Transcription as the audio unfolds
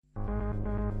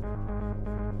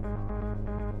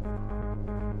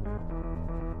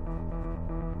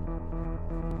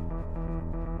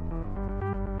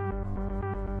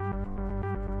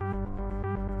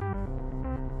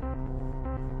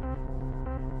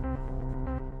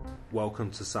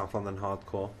Welcome to South London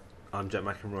Hardcore. I'm Jet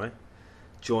McEnroy,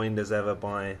 joined as ever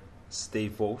by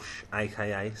Steve Walsh,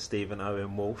 aka Stephen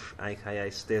Owen Walsh, aka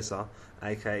Stizzer,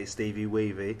 aka Stevie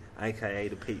Weavy, aka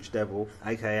the Peach Devil,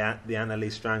 aka the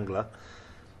Annalise Strangler.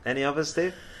 Any others,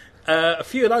 Steve? A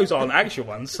few of those aren't actual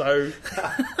ones, so...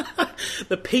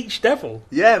 The Peach Devil.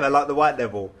 Yeah, they're like the White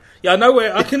Devil. Yeah,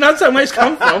 I can understand where it's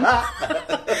come from.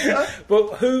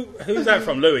 But who's that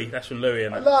from? Louis. That's from Louis,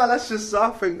 isn't it? No, that's just, I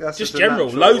think that's just a general.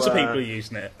 natural, Loads of people are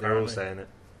using it. They're all saying it.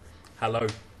 Hello.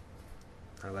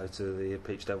 Hello to the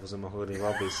Peach Devils and Mahogany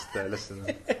Robbers that are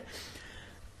listening.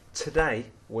 Today,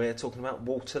 we're talking about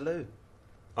Waterloo.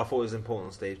 I thought it was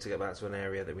important, Steve, to get back to an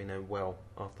area that we know well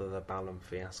after the Balham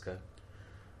fiasco.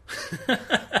 Yeah,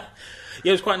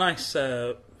 it was quite nice,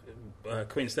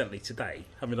 coincidentally, today,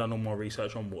 having done all my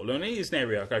research on Waterloo. And it is an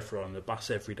area I go through on the bus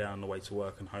every day on the way to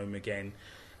work and home again,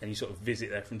 and you sort of visit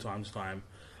there from time to time.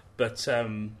 But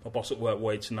my boss at work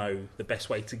wanted to know the best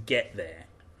way to get there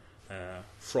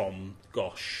from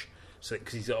Gosh,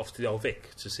 because he's off to the Old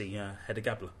Vic to see Hedda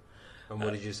Gabler. And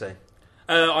what did you say?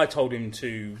 I told him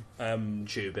to...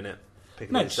 Tube, innit?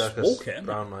 No, just walk it.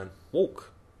 Brown line.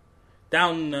 Walk.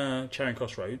 Down Charing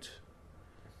Cross Road,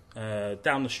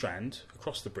 down the Strand,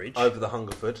 across the bridge. Over the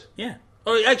Hungerford. Yeah.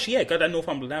 Oh, actually, yeah, go down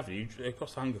Northumberland Avenue,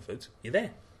 across the Hungerford. You're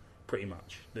there, pretty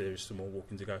much. There's some more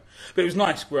walking to go. But it was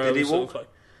nice. Did he walk?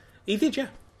 He did, yeah.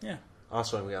 Yeah. I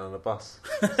saw him get on a bus.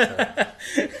 So.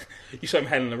 You saw him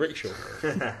hailing a rickshaw.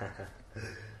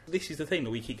 This is the thing that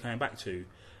we keep coming back to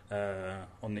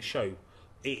on this show.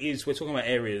 We're talking about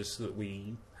areas that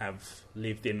we have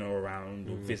lived in or around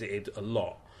or visited a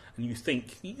lot. And you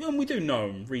think, and we do know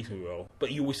them reasonably well, but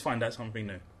you always find out something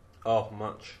new. Oh,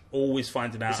 much. Always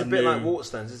finding out. It's a bit like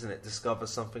Waterstones, isn't it? Discover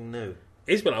something new.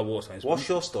 It is a bit like Waterstones. What's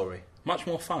your story? Much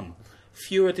more fun.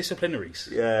 Fewer disciplinaries.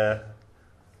 Yeah.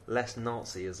 Less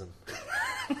Nazism.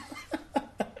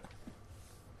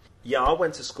 Yeah, I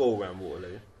went to school around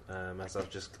Waterloo, as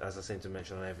I seem to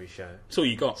mention on every show. That's all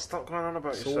you got. Stop going on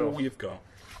about That's yourself. all you've got.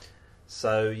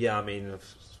 So yeah, I mean,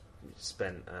 I've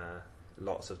spent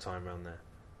lots of time around there.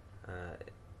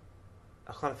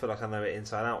 I kind of feel like I know it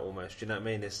inside out almost. Do you know what I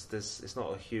mean? It's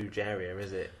not a huge area,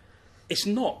 is it? It's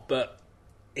not, but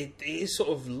it is sort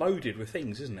of loaded with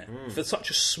things, isn't it? For such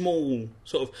a small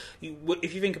sort of...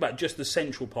 If you think about just the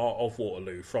central part of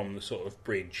Waterloo, from the sort of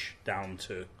bridge down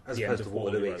to As the opposed end of to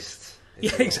Waterloo Road. East.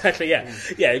 Yeah, exactly, yeah.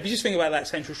 Yeah, if you just think about that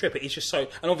central strip, it's just so...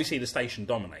 And obviously the station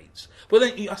dominates. But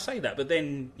then, I say that, but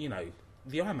then, you know,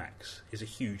 the IMAX is a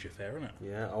huge affair, isn't it?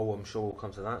 Yeah, oh, I'm sure we'll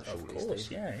come to that shortly, Of course,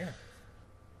 Steve. yeah.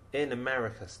 In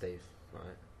America, Steve, right,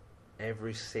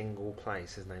 every single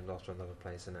place is named after another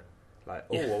place, isn't it? Like,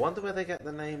 I wonder where they get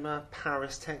the name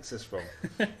Paris, Texas from.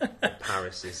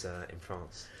 Paris is in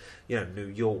France. You know, New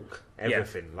York,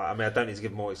 everything. Yeah. Like, I mean, I don't need to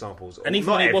give more examples. And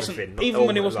even when it wasn't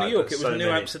New York, it was New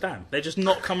Amsterdam. They're just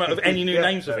not coming up with any new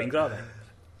names for things, are they?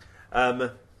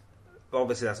 But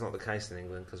obviously that's not the case in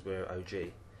England because we're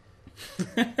OG.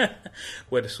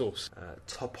 We're the source.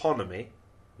 Toponymy,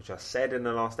 which I said in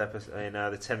the last episode, in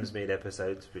the Thamesmead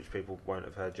episodes, which people won't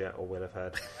have heard yet or will have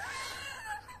heard.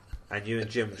 And you and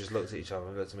Jim just looked at each other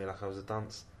and looked at me like I was a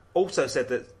dunce. Also said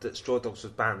that Straw Dogs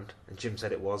was banned, and Jim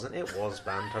said it wasn't. It was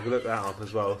banned. I could look that up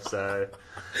as well. So,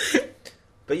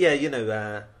 but yeah, you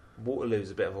know, Waterloo's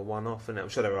a bit of a one-off, and I'm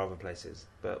sure there are other places,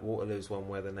 but Waterloo's one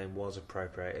where the name was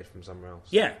appropriated from somewhere else.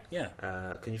 Yeah.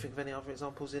 Can you think of any other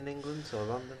examples in England or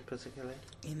London, particularly?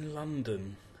 In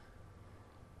London,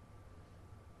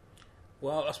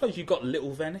 well, I suppose you've got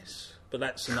Little Venice, but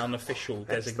that's an unofficial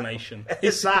designation.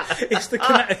 It's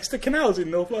the canals in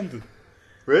North London.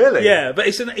 Really? Yeah, but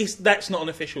that's not an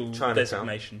official Chinatown.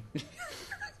 designation.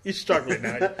 You're struggling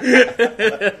now.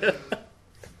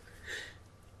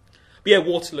 But yeah,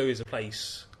 Waterloo is a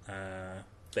place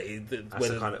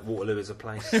Waterloo is a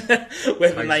place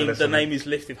where the name is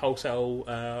lifted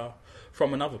wholesale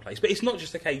from another place. But it's not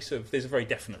just a case of there's a very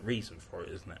definite reason for it,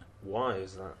 isn't it? Why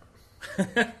is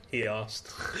that? He asked.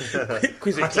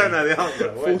 Quizzically. I don't know the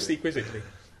answer. Falsely quizzically.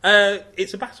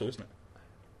 It's a battle, isn't it?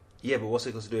 Yeah, but what's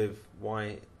it got to do with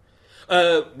why?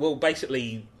 Well,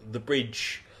 basically, the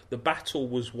battle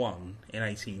was won in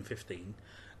 1815,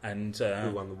 and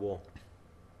who won the war?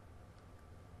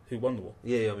 Who won the war?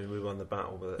 Yeah, I mean, we won the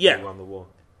battle, but who won the war?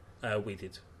 We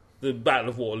did. The Battle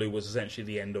of Waterloo was essentially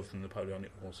the end of the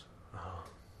Napoleonic Wars. Oh.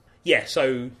 Yeah,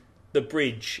 so the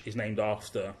bridge is named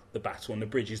after the battle, and the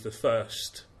bridge is the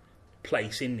first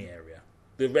place in the area.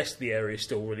 The rest of the area is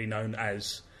still really known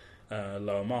as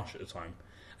Lower Marsh at the time.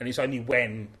 And it's only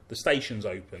when the station's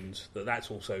opened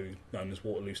that's also known as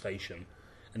Waterloo Station,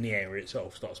 and the area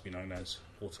itself starts to be known as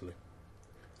Waterloo.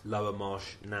 Lower Marsh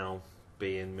now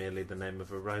being merely the name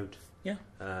of a road. Yeah.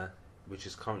 Which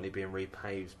is currently being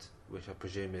repaved, which I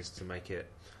presume is to make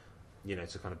it,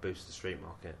 to kind of boost the street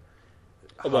market.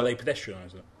 Oh, well, they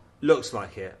pedestrianise it. Looks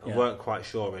like it. Yeah. I weren't quite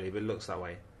sure really, but it looks that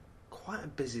way. Quite a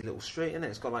busy little street, isn't it?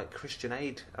 It's got like Christian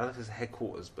Aid. I don't know if it's a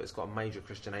headquarters, but it's got a major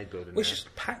Christian Aid building. Which there. is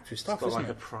packed with stuff, It's got isn't like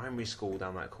it? a primary school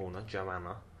down that corner,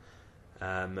 Joanna.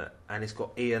 And it's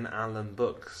got Ian Allen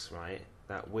Books, right?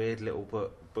 That weird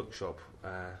little bookshop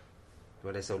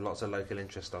where they sell lots of local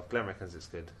interest stuff. Glenn reckons it's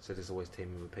good, so there's always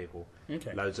teaming with people.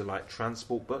 Okay. Loads of like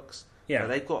transport books. Yeah. So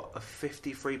they've got a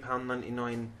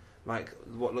 £53.99, like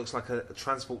what looks like a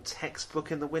transport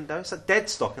textbook in the window. It's a dead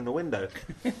stock in the window.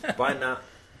 Buying that.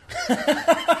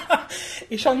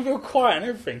 He's trying to feel quiet and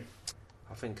everything.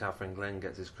 I think Catherine Glenn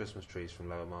gets his Christmas trees from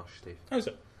Lower Marsh, Steve. How is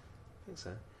it? I think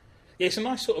so. Yeah, it's a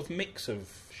nice sort of mix of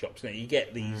shops. Isn't it? You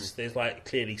get these. There's like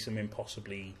clearly some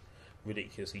impossibly,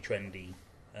 ridiculously trendy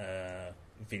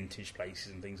vintage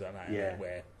places and things like that. Yeah.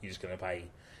 Where you're just going to pay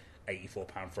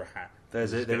 £84 for a hat. There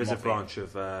is a moppy. branch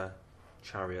of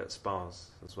Chariot Spas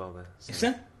as well there. So. Is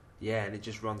there? Yeah, and it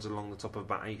just runs along the top of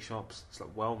about 8 shops. It's like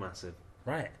well massive.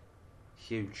 Right.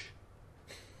 Huge.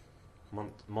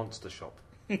 Monster shop.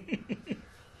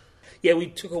 Yeah, we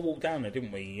took a walk down there,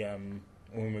 didn't we?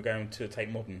 When we were going to Tate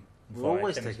Modern. We're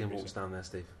always taking walks down there,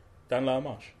 Steve. Down Lower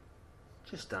Marsh?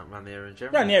 Just down around the area in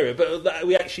general. Around the area, but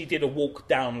we actually did a walk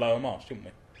down Lower Marsh, didn't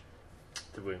we?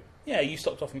 Did we? Yeah, you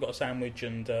stopped off and got a sandwich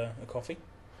and a coffee.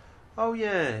 Oh,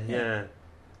 yeah.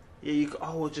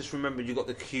 I just remembered you got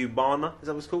the Cubana. Is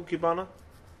that what it's called, Cubana?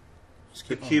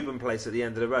 The Cuban place at the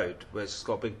end of the road, where it's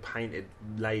got a big painted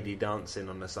lady dancing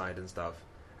on the side and stuff.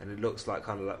 And it looks like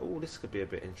kind of like, oh, this could be a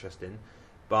bit interesting.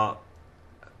 But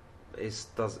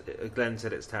Glenn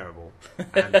said it's terrible.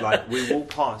 And like we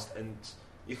walked past and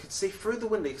you could see through the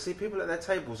window, you could see people at their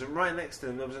tables, and right next to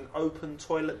them there was an open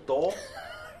toilet door.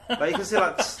 Like you can see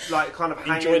like kind of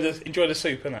hanging. Enjoy the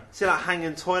soup, innit? See like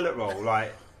hanging toilet roll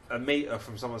like a metre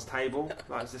from someone's table.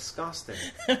 Like it's disgusting.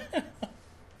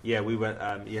 Yeah, we went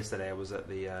yesterday. I was at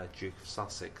the Duke of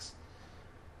Sussex,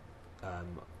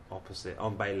 opposite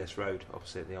on Bayliss Road,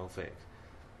 opposite the Old Vic,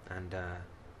 and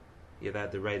they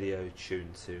had the radio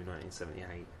tuned to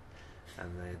 1978,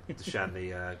 and they showed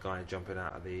the guy jumping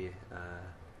out of the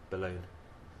balloon,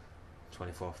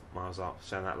 24 miles up,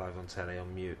 showing that live on telly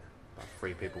on mute. About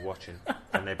 3 people watching,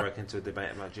 and they broke into a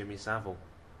debate about Jimmy Savile.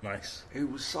 Nice.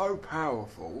 It was so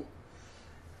powerful.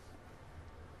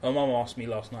 My mum asked me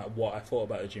last night what I thought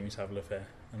about the Jimmy Savile affair,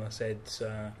 and I said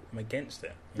I'm against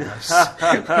it. You know,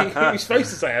 you're supposed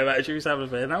to say about the Jimmy Savile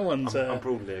affair. No one's. I'm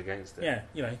broadly against it. Yeah,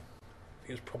 you know,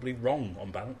 it was probably wrong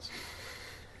on balance.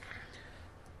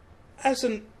 As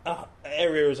an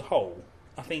area as a whole,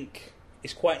 I think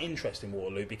it's quite interesting,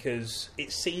 Waterloo, because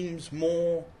it seems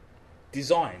more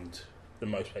designed than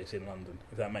most places in London,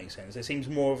 if that makes sense. There seems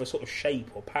more of a sort of shape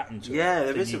or pattern to it. Yeah,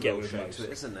 there than is you a get real with shape most. to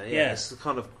it, isn't there? Yeah. It's the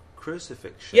kind of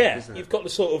crucifix shape, Yeah, isn't it? you've got the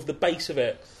sort of the base of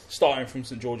it starting from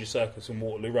St George's Circus and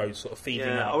Waterloo Road, sort of feeding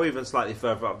up. or even slightly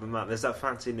further up than that. There's that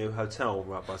fancy new hotel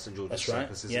right by St George's That's right,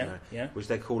 Circus, isn't yeah, there? yeah. Which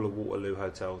they call a Waterloo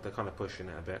Hotel. They're kind of pushing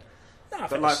it a bit. No, I But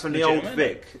think like that's from the old legitimate,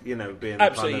 Vic, being the kind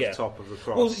Absolutely, of yeah. top of the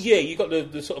cross. Well, yeah, you've got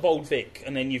the sort of old Vic,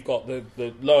 and then you've got the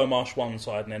Lower Marsh one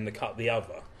side, and then the Cut the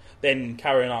other. Then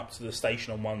carrying up to the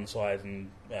station on one side, and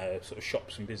sort of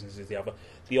shops and businesses the other.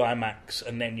 The IMAX,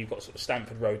 and then you've got sort of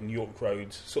Stamford Road and York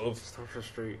Road, sort of. Stamford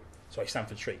Street. Sorry,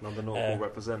 Stamford Street. Number North will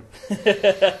represent.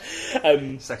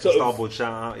 Second Second starboard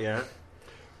shout out, yeah.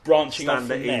 branching off Stand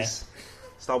from at there. ease.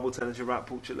 Starboard turn to your right,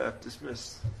 port your left,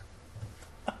 dismiss.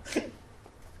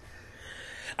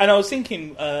 And I was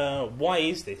thinking, why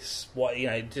is this? Why, you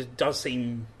know, it just does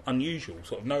seem unusual,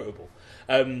 sort of notable.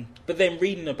 But then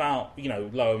reading about, you know,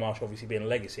 Lower Marsh obviously being a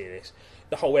legacy of this,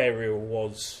 the whole area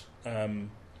was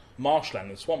marshland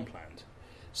and swampland.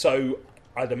 So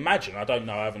I'd imagine, I don't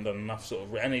know, I haven't done enough sort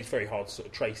of, and it's very hard to sort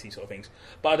of trace these sort of things,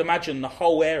 but I'd imagine the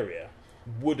whole area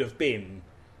would have been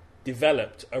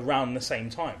developed around the same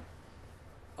time.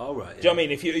 Oh, right. Yeah. Do you know what I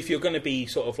mean? If you're going to be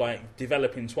sort of like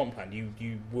developing swampland,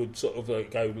 you would sort of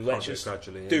like go, let's just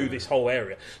do this whole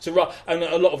area. So, and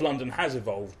a lot of London has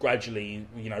evolved gradually.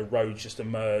 You know, roads just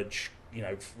emerge, you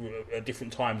know, at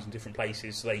different times and different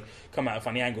places. So they come out at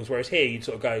funny angles. Whereas here, you'd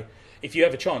sort of go, if you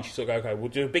have a chance, you sort of go, okay, we'll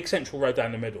do a big central road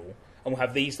down the middle, and we'll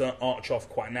have these that arch off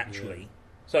quite naturally. Yeah.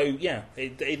 So yeah,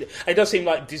 it does seem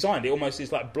like designed. It almost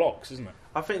is like blocks, isn't it?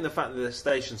 I think the fact that the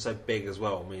station's so big as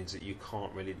well means that you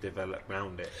can't really develop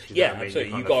around it. Do Yeah, know what I mean?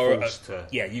 absolutely. You've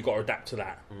got you got to adapt to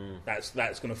that.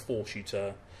 That's going to force you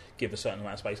to give a certain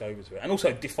amount of space over to it, and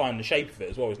also define the shape of it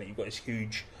as well, isn't it? You've got this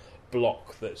huge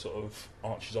block that sort of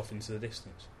arches off into the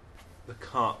distance. The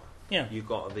cut Yeah. You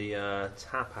got the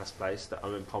tapas place that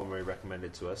Owen Pomeroy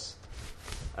recommended to us.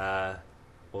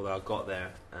 Although I got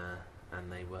there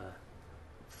and they were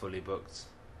fully booked.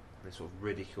 They sort of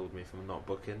ridiculed me for not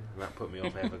booking, and that put me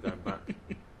off ever going back.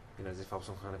 You know, as if I was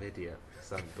some kind of idiot.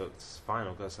 So I'm booked. It's fine,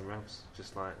 I'll go somewhere else.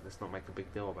 Just like, let's not make a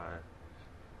big deal about it.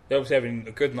 They're obviously having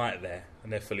a good night there,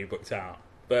 and they're fully booked out.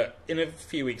 But in a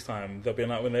few weeks' time, they'll be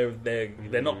like, when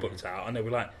they're not booked out, and they'll be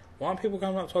like, why aren't people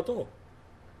coming up to our door?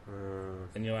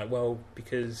 And you're like, well,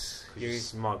 because you're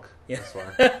smug. Yeah. That's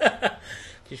why.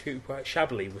 Because you quite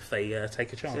shabbily if they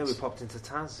take a chance. Yeah, we popped into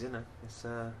Taz, you know. It's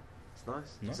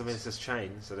nice. I mean, it's just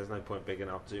chain, so there's no point bigging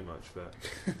up too much.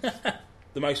 But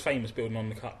the most famous building on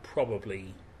the cut,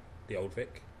 probably the Old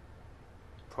Vic.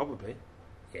 Probably.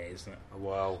 Yeah, isn't it?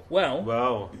 Well.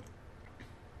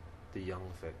 The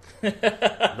Young Vic.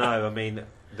 No, I mean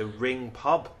the Ring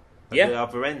pub at the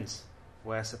other end,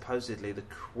 where supposedly the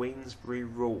Queensberry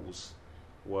rules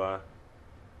were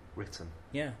written.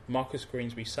 Yeah, Marcus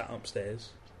Greensbury sat upstairs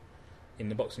in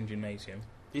the boxing gymnasium.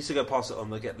 I used to go past it I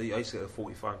used to get the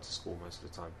 45 to school most of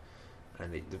the time,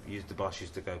 and the bus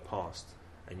used to go past,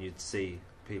 and you'd see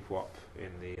people up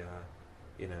in the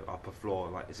upper floor,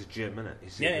 like it's a gym, innit? You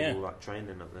see people like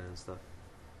training up there and stuff.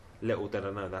 Little did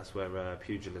I know that's where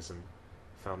pugilism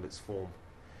found its form.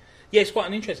 Yeah, it's quite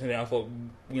an interesting thing. I thought,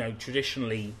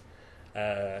 traditionally,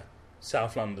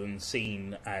 South London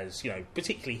seen as,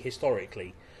 particularly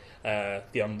historically,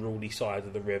 the unruly side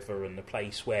of the river and the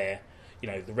place where,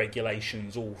 the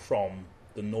regulations all from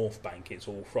the North Bank, it's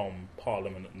all from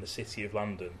Parliament and the City of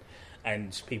London,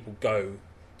 and people go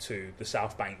to the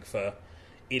South Bank for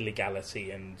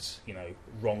illegality and,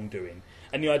 wrongdoing.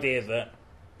 And the idea that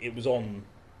it was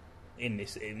in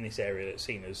this area that's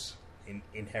seen as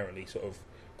inherently sort of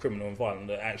criminal and violent,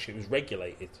 that actually it was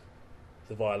regulated.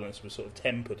 The violence was sort of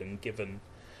tempered and given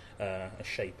a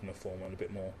shape and a form and a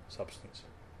bit more substance.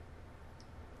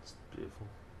 It's beautiful.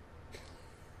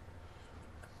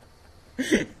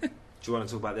 Do you want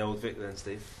to talk about the Old Vic then,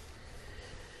 Steve?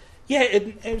 Yeah,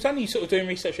 it was only sort of doing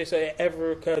research yesterday it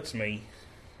ever occurred to me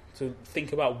to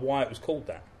think about why it was called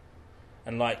that.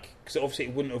 And because obviously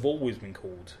it wouldn't have always been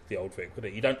called the Old Vic, would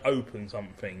it? You don't open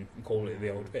something and call it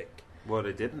the Old Vic. Well,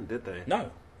 they didn't, did they?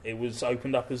 No. It was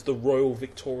opened up as the Royal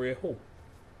Victoria Hall,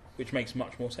 which makes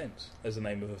much more sense as the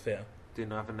name of a theatre.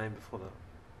 Didn't have a name before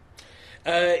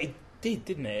that? It did,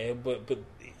 didn't it? But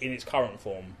in its current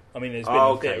form. I mean, there's been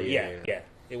a theatre. Yeah.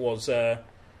 It was, I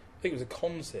think it was a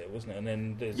Cons theatre, wasn't it? And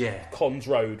then there's Cons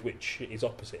Road, which is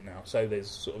opposite now. So there's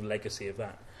sort of legacy of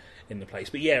that in the place.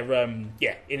 But in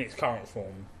its current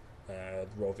form, the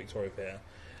Royal Victoria Theatre,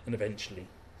 and eventually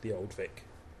the Old Vic.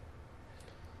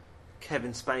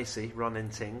 Kevin Spacey running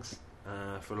things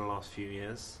for the last few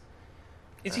years.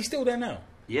 Is he still there now?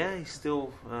 Yeah, he's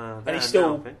still there. And he's still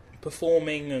now, I think.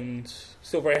 Performing and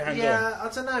still very hands-on. Yeah, I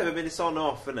don't know. I mean, it's on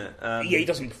off, isn't it? He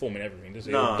doesn't perform in everything, does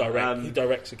he? No, he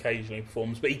directs occasionally,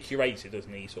 performs, but he curates it,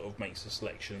 doesn't he? He sort of makes the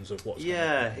selections of what's going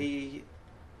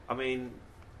on.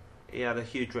 He had a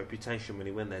huge reputation when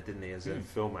he went there, didn't he, as a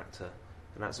film actor?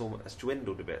 And that's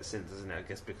dwindled a bit since, hasn't it? I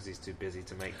guess because he's too busy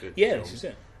to make good films. This is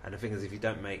it. And the thing is, if you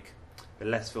don't make... The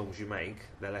less films you make,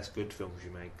 the less good films you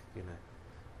make,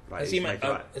 Like, has he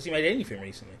made anything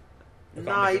recently?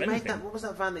 No, he made that... What was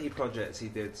that Vanity Project he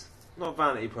did? Not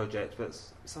Vanity Project, but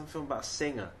some film about a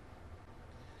singer.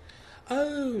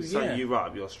 Oh, Something you right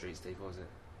up your street, Steve, what was it?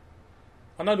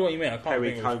 I know what you mean. I can't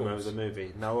Perry think Como was the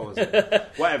movie. No, what was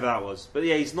it? Whatever that was. But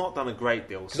yeah, he's not done a great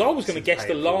deal. Because I was going to guess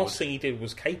the last thing he did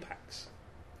was K-Pax.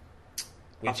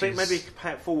 I think maybe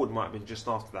Pay It Forward might have been just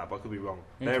after that, but I could be wrong.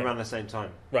 They're around the same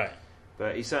time. Right.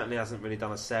 But he certainly hasn't really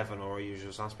done a Seven or a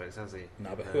Usual Suspects, has he?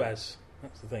 No, but who has?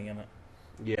 That's the thing, isn't it?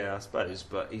 Yeah, I suppose,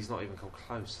 but he's not even come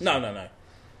close. No.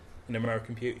 An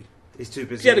American Beauty. He's too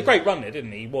busy. He had a great run there,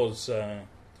 didn't he? He was,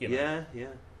 Yeah,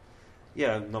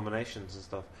 nominations and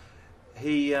stuff.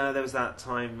 There was that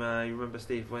time, you remember,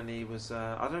 Steve, when he was...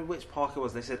 I don't know which park it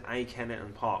was. They said A.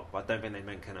 Kennington Park, but I don't think they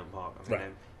meant Kennington Park. I think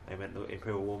they meant the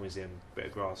Imperial War Museum, bit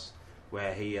of grass,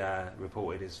 where he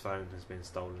reported his phone has been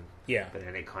stolen. Yeah. But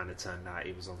then it kind of turned out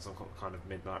he was on some kind of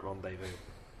midnight rendezvous.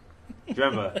 Do you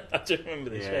remember? I do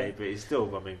remember this. Yeah, but he's still,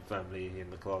 firmly in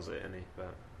the closet, isn't he?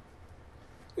 But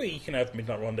well, you can have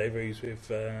midnight rendezvous with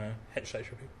heterosexual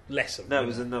people. Less of them. No, it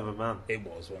was another man. It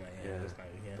was, wasn't it?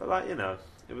 Yeah. But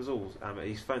it was all.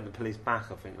 He's phoned the police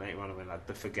back, I think, later on, and went like,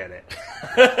 "Forget it."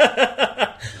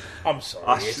 I'm sorry.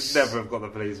 I should never have got the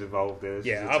police involved in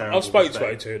this. I've spoke to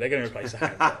O2. They're going to replace the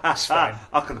handset. It's fine.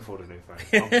 I can afford a new phone.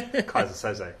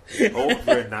 Kaiser Soze.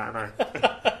 Oh, ruined that,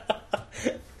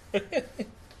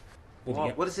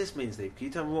 What does this mean, Steve? Can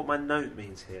you tell me what my note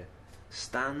means here?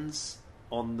 Stands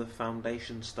on the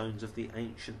foundation stones of the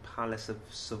ancient Palace of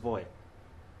Savoy.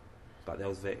 About the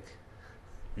old Vic.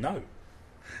 No.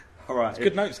 All right. It's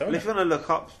good notes, though, Well, if isn't you want to look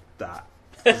up that,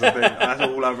 'cause I think that's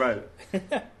all I wrote.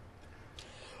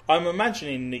 I'm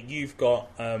imagining that you've got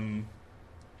a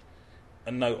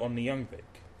note on the Young Vic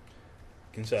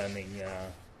concerning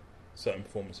certain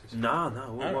performances. No.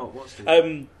 What's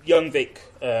the... Young Vic,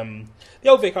 the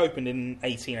Old Vic opened in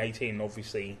 1818.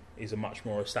 Obviously, is a much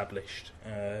more established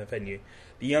venue.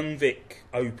 The Young Vic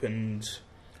opened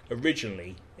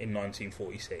originally in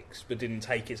 1946, but didn't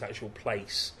take its actual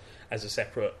place as a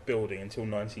separate building until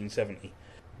 1970.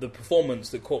 The performance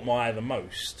that caught my eye the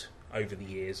most over the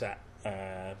years at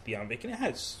the Young Vic, and it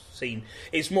has seen,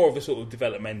 it's more of a sort of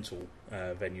developmental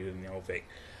venue than the Old Vic,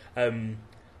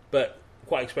 but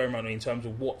quite experimental in terms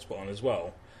of what's put on as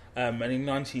well. And in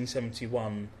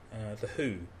 1971, The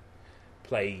Who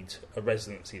played a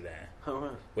residency there,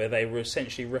 where they were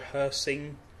essentially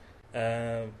rehearsing,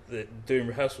 doing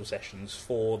rehearsal sessions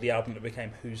for the album that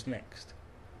became Who's Next.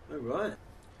 Oh, right.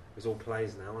 It's all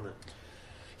plays now, isn't it?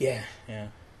 Yeah.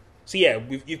 So yeah,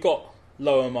 you've got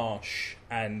Lower Marsh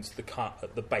and the cut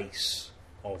at the base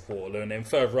of Waterloo, and then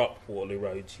further up Waterloo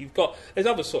Roads, there's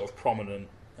other sort of prominent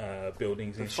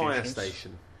buildings and institutions. Fire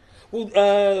station. Well,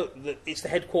 it's the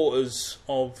headquarters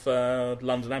of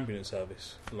London Ambulance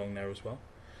Service along there as well,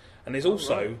 and there's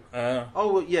also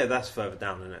right. That's further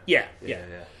down, isn't it? Yeah.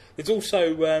 There's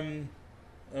also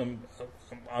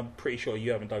I'm pretty sure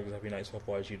you haven't dug this up your notes,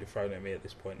 otherwise you'd have thrown it at me at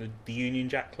this point. The Union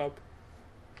Jack Club.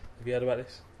 Have you heard about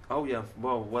this? Oh yeah,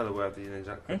 well aware of the Union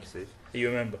Jack Club, Steve. Do you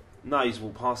remember? No, you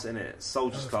walk past it, innit?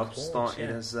 Soldiers Club course, started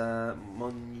as a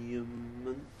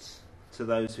monument to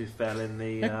those who fell in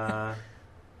the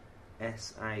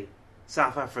SA.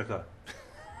 South Africa.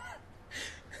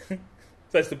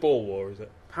 That's the Boer War, is it?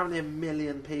 Apparently 1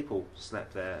 million people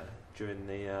slept there during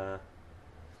the...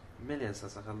 million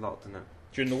sounds like a lot, doesn't it?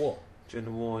 During the war? During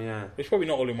the war, yeah. It's probably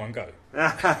not all in one go.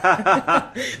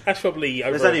 That's probably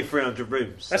over... There's only 300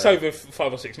 rooms. That's so. over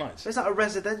 5 or 6 nights. Is that a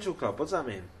residential club? What does that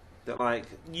mean? That like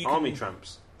army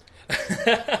tramps?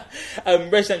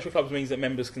 Residential clubs means that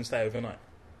members can stay overnight.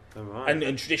 Oh, right.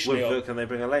 And traditionally... Can they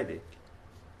bring a lady?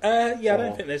 I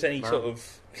don't think there's any sort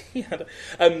of...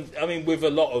 I mean, with a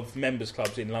lot of members'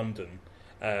 clubs in London,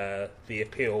 the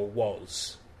appeal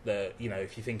was that,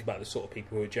 if you think about the sort of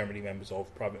people who are generally members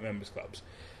of private members' clubs,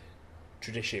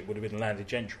 traditionally it would have been landed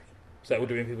gentry. So it would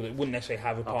have been people that wouldn't necessarily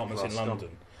have apartments in London.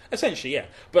 Essentially, yeah.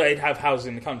 But they'd have houses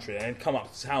in the country and they'd come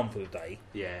up to town for the day.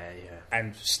 Yeah.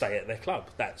 And stay at their club.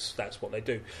 That's what they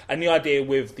do. And the idea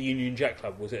with the Union Jack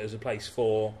Club was it as a place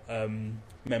for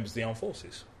members of the armed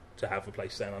forces to have a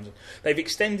place to stay in London. They've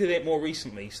extended it more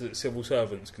recently so that civil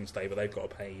servants can stay, but they've got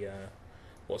to pay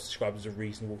what's described as a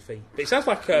reasonable fee. But it sounds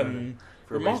like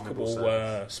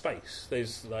remarkable space.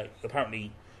 There's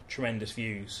apparently tremendous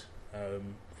views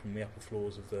from the upper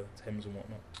floors of the Thames and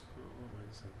whatnot. Oh,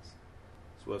 makes sense.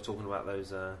 It's worth talking about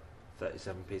those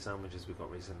 37p sandwiches we got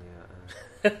recently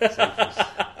at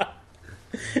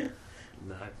Sainsbury's.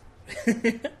 No.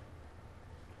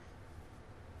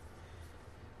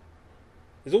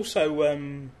 There's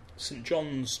also St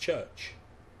John's Church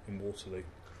in Waterloo,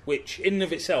 which in and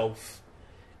of itself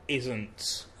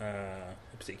isn't a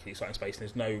particularly exciting space, and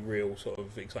there's no real sort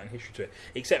of exciting history to it,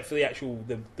 except for the actual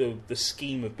the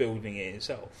scheme of building it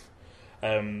itself,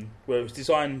 where it was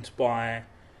designed by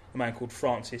a man called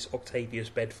Francis Octavius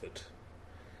Bedford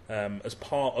as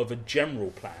part of a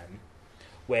general plan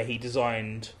where he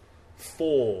designed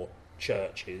 4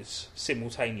 churches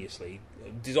simultaneously,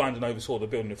 designed and oversaw the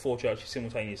building of 4 churches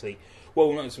simultaneously,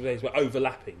 well, not simultaneously, but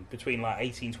overlapping between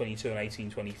 1822 and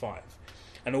 1825.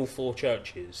 And all 4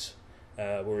 churches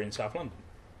were in South London,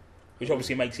 which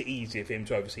obviously makes it easier for him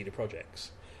to oversee the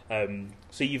projects.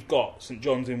 So you've got St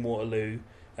John's in Waterloo,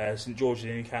 St George's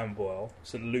in Camberwell,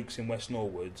 St Luke's in West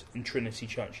Norwood, and Trinity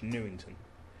Church in Newington,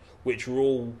 which were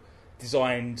all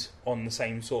designed on the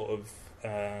same sort of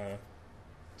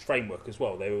framework as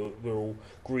well. They were all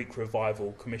Greek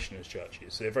Revival Commissioners'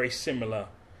 churches, so they're very similar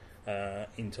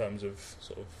in terms of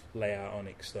sort of layout and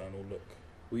external look.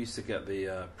 We used to get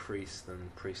the priest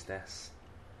and priestess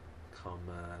come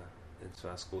into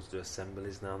our school to do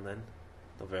assemblies now and then.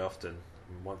 Not very often,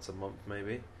 once a month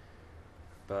maybe.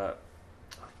 But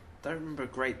I don't remember a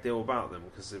great deal about them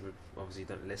because obviously you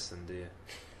don't listen, do you?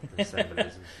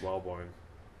 Assemblies and wild boring.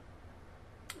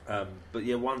 But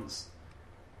yeah, once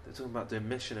they're talking about doing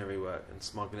missionary work and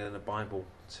smuggling in a Bible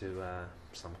to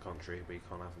some country where you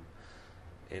can't have them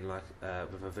in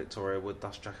with a Victoria Wood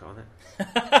dust jacket on it.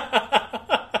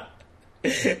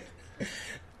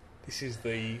 This is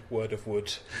the word of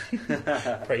Wood.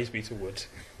 Praise be to Wood.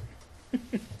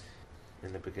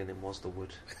 In the beginning was the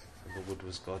wood, and the wood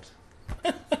was God.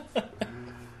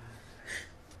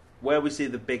 Where we see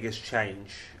the biggest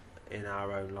change in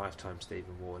our own lifetime,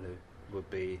 Stephen Waterloo, would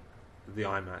be the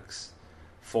IMAX,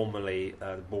 formerly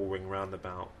the Bullring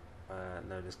Roundabout,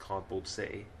 known as Cardboard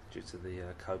City, due to the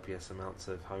copious amounts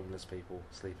of homeless people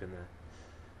sleeping there.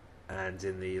 And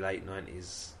in the late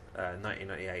 90s,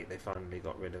 1998, they finally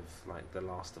got rid of like the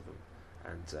last of them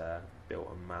and built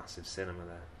a massive cinema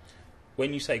there.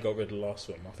 When you say got rid of the last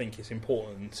one, I think it's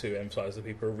important to emphasise that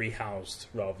people are rehoused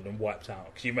rather than wiped out,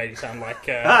 because you made it sound like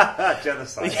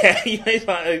genocide. Yeah, you made it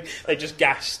sound like they just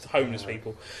gassed homeless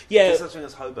people. Yeah, there's such thing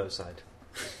as hobocide.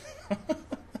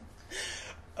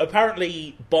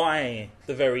 Apparently, by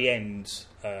the very end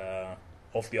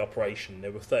of the operation,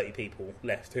 there were 30 people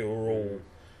left who were all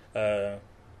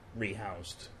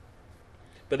rehoused.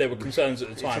 But there were concerns at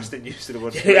the time. Interesting use of the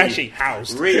word. Actually,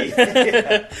 housed.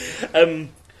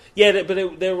 Yeah,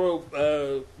 but there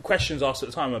were questions asked at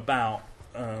the time about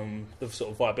the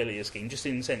sort of viability of the scheme, just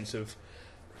in the sense of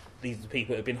these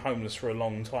people that had been homeless for a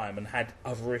long time and had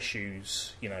other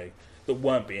issues, that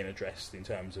weren't being addressed in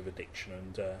terms of addiction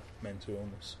and mental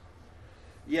illness.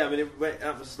 Yeah, I mean,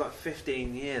 that was like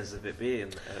 15 years of it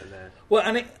being there. Well,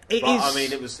 and it is... I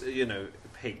mean, it was,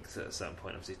 peaked at a certain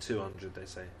point, obviously 200, they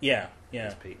say. Yeah.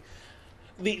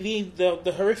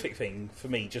 The horrific thing for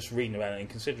me, just reading about it and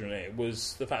considering it,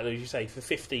 was the fact that, as you say, for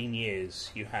 15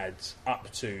 years you had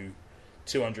up to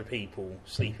 200 people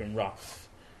sleeping rough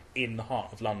in the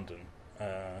heart of London,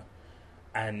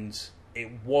 and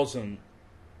it wasn't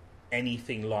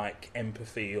anything like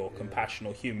empathy or compassion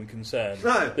or human concern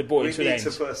that brought it to an end. We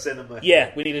need to put a cinema.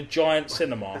 Yeah, we need a giant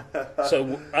cinema.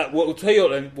 So we'll tell you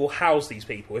what, then, we'll house these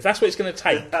people. If that's what it's going to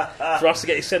take for us to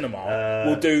get a cinema,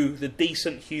 we'll do the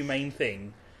decent, humane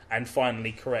thing and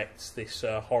finally correct this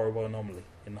horrible anomaly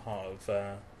in the heart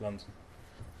of London.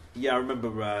 Yeah, I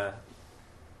remember,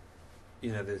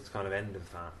 the kind of end of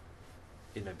that.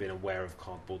 Being aware of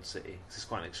Cardboard City. It's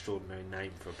quite an extraordinary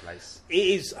name for a place. It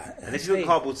is. And if you put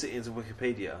Cardboard City into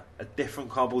Wikipedia, a different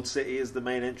Cardboard City is the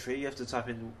main entry. You have to type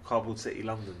in Cardboard City,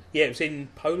 London. Yeah, it was in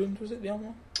Poland, was it, the other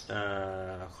one?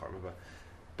 I can't remember.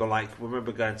 But, I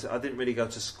remember I didn't really go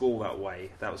to school that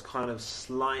way. That was kind of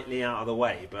slightly out of the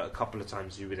way, but a couple of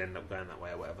times you would end up going that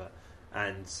way or whatever.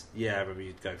 And, yeah, I remember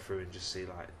you'd go through and just see,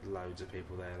 loads of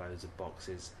people there, loads of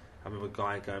boxes. I remember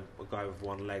a guy with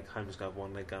one leg, homeless guy with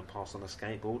one leg going past on a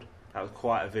skateboard. That was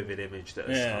quite a vivid image that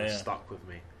has kind of stuck with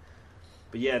me.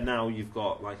 But yeah, now you've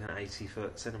got an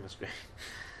 80-foot cinema screen.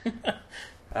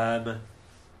 Do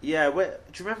you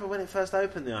remember when it first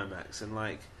opened, the IMAX?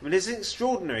 And it's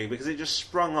extraordinary because it just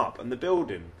sprung up, and the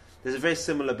building, there's a very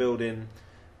similar building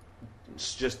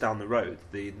just down the road,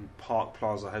 the Park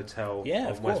Plaza Hotel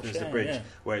on Westminster Bridge,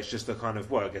 where it's just a kind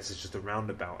of, I guess it's just a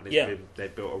roundabout, and they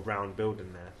built a round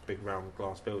building there, big round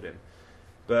glass building.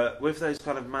 But with those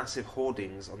kind of massive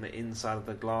hoardings on the inside of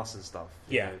the glass and stuff,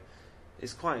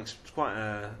 it's quite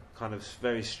a kind of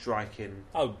very striking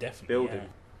building. Yeah.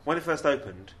 When it first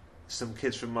opened, some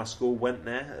kids from my school went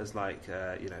there as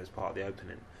as part of the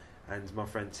opening, and my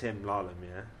friend Tim Lalem,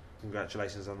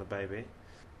 congratulations on the baby.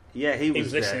 Yeah, he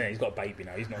was listening. there. He's got a baby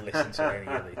now. He's not listening to any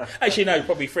of these. Actually, no,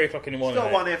 probably 3 o'clock in the morning. He's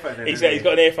got one earphone in. He's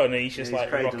got an earphone and he's just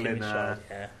rocking his child.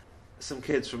 Some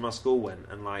kids from my school went,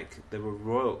 and there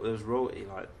was royalty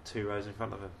 2 rows in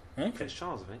front of him. Okay. Prince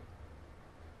Charles, I think.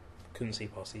 Couldn't see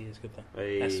past the ears, could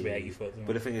they? Has to be 80 foot.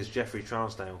 But the thing is, Jeffrey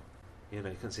Trousdale,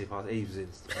 couldn't see past. He was in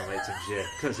my 18th year.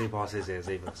 Couldn't see past his ears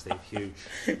either. Steve, huge.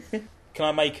 Can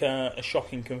I make a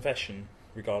shocking confession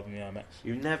regarding the IMAX?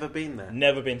 You've never been there.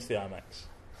 Never been to the IMAX.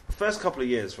 First couple of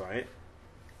years, right?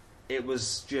 It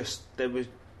was just I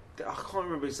can't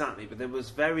remember exactly, but there was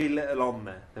very little on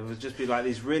there. There would just be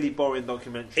these really boring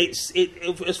documentaries.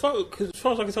 As far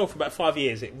as I can tell, for about 5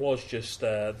 years, it was just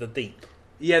the Deep.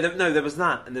 Yeah, there was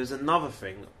that, and there was another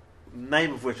thing,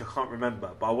 name of which I can't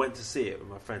remember, but I went to see it with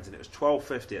my friends, and it was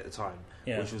 $12.50 at the time,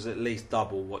 which was at least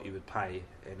double what you would pay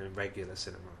in a regular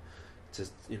cinema to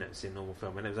see a normal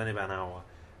film, and it was only about an hour.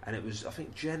 And it was, I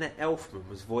think, Jenna Elfman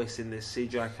was voicing this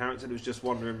CGI character that was just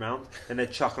wandering around. And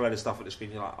they'd chuck a load of stuff at the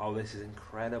screen. You're like, oh, this is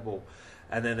incredible.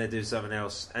 And then they do something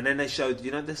else. And then they showed,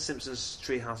 the Simpsons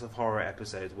Treehouse of Horror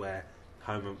episode where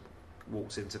Homer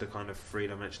walks into the kind of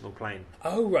 3-dimensional plane.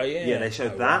 Oh, right, yeah. Yeah, they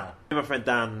showed that. Wow. My friend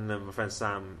Dan and my friend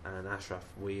Sam and Ashraf,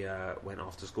 we went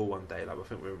after school one day. I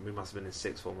think we must have been in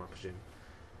 6th form, I presume.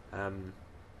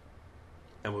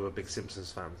 And we were big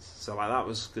Simpsons fans. So that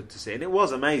was good to see. And it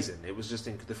was amazing. It was just,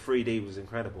 the 3D was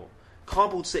incredible.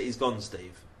 Cardboard City's gone,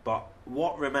 Steve. But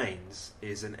what remains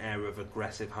is an air of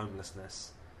aggressive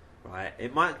homelessness. Right?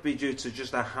 It might be due to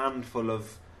just a handful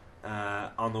of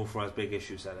unauthorised big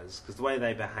issue sellers, because the way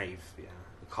they behave,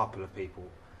 a couple of people,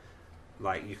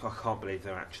 like I can't believe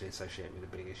they're actually associated with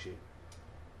a big issue,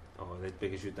 or the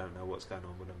big issue don't know what's going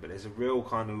on with them. But there's a real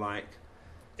kind of like.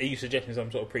 Are you suggesting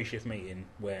some sort of pre-shift meeting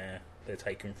where they're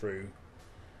taken through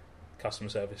customer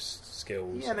service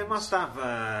skills? Yeah, they must have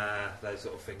those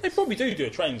sort of things. They probably do a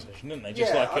training session, don't they?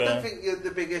 I don't think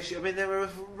the big issue. I mean, there are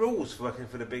rules for working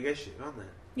for the big issue, aren't there?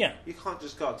 Yeah. You can't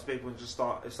just go up to people and just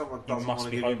start. If someone doesn't want to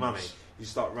give you money, you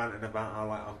start ranting about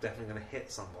how I'm definitely going to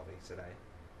hit somebody today.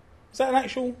 Is that an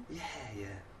actual? Yeah.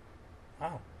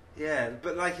 Wow. Yeah,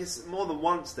 but like it's more than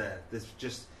once there. There's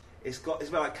just it's a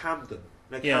bit like Camden.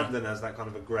 Camden has that kind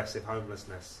of aggressive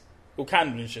homelessness. Well,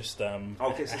 Camden is just a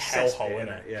hellhole, isn't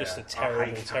it? Yeah. Just a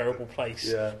terrible place.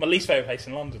 Yeah. My least favourite place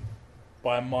in London,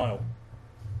 by a mile.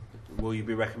 Will you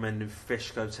be recommending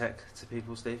Fishco-Tech to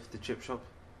people, Steve? The chip shop?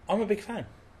 I'm a big fan.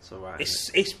 It's alright.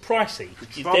 It's pricey.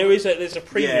 There's a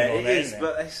premium on it there, is,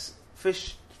 but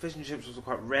fish and chips are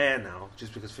quite rare now,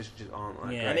 just because fish and chips aren't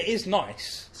like great. And it is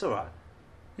nice. It's alright.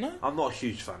 No? I'm not a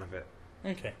huge fan of it.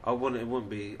 Okay. It wouldn't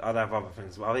be. I'd have other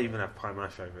things. But I'd even have pie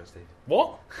mash over it, Steve.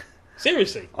 What?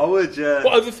 Seriously? I would.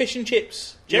 What, over fish and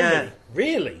chips? Generally? Yeah.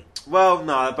 Really? Well,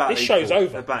 no, about this equal. Show's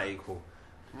over. About equal.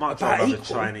 Much about rather equal?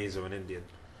 a Chinese or an Indian.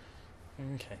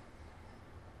 Okay.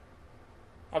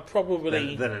 I'd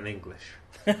probably... Than an English.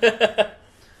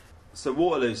 So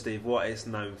Waterloo, Steve, what it's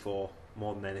known for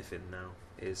more than anything now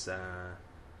is...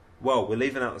 well, we're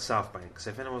leaving out the South Bank. So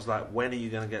if anyone's like, when are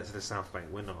you going to get to the South Bank?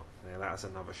 We're not. Yeah, that's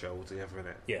another show altogether, isn't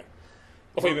it? Yeah.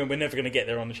 I thought you meant we're never going to get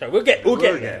there on the show. We'll get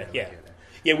there. Yeah.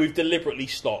 Yeah, we've deliberately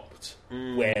stopped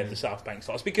where the South Bank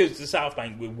starts, because the South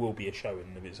Bank will be a show in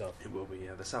and of itself. It will be,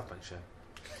 the South Bank show.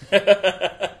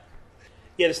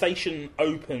 Yeah, the station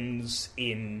opens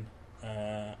in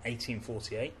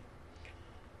 1848.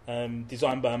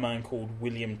 Designed by a man called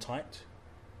William Tite,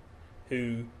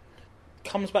 who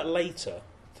comes back later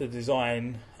to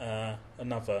design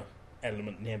another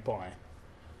element nearby.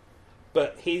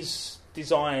 But his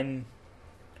design...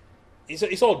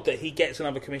 It's odd that he gets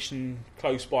another commission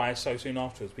close by so soon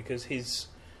afterwards, because his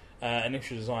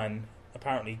initial design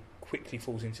apparently quickly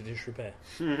falls into disrepair.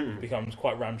 Becomes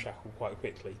quite ramshackle quite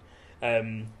quickly.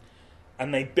 And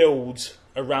they build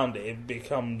around it. It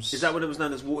becomes... Is that when it was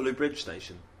known as Waterloo Bridge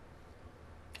Station?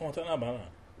 Oh, I don't know about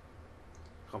that.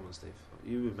 Come on, Steve.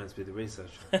 You were meant to be the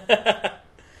researcher.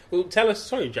 Well, tell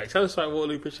us about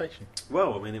Waterloo Bridge Station.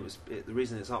 Well, I mean, the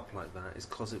reason it's up like that is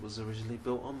because it was originally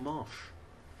built on marsh.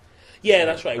 Yeah,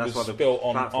 that's right. That's it was why the built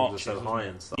on platforms arches. are so high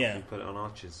and stuff. Yeah. You put it on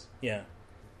arches. Yeah.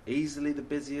 Easily the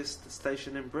busiest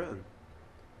station in Britain.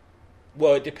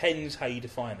 Well, it depends how you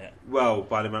define it. Well,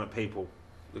 by the amount of people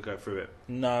that go through it.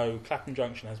 No, Clapham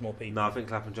Junction has more people. No, I think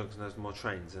Clapham Junction has more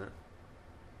trains, isn't it?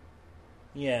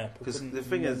 Yeah, because the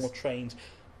thing is, more trains.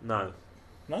 No,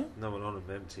 one on them,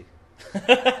 empty. Like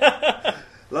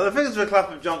the thing is with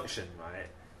Clapham Junction, right,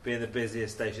 being the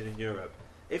busiest station in Europe.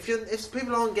 If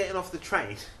people aren't getting off the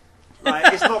train,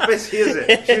 like it's not busy, is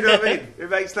it? Do you know what I mean? It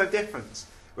makes no difference.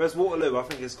 Whereas Waterloo, I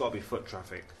think it's got to be foot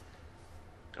traffic.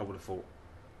 I would have thought.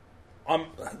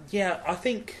 I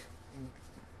think.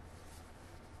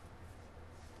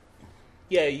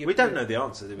 Yeah, we don't know the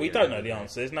answer. Do we? We don't know the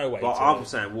answer. There's no way. But I'm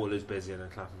saying Waterloo's busier than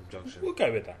Clapham Junction. We'll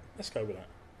go with that. Let's go with that.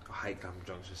 I hate Clapham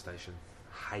Junction Station.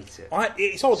 Hate it.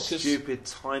 It's odd because stupid,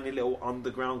 tiny little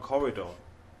underground corridor.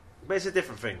 But it's a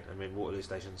different thing. I mean, Waterloo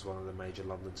Station's one of the major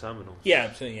London terminals. Yeah,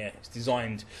 absolutely. Yeah, it's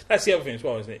designed. That's the other thing as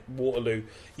well, isn't it? Waterloo.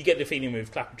 You get the feeling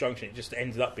with Clapham Junction, it just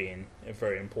ended up being a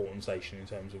very important station in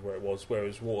terms of where it was.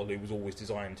 Whereas Waterloo was always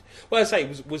designed. Well, I say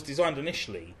it was designed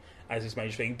initially as this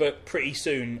major thing, but pretty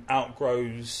soon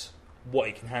outgrows what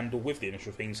it can handle with the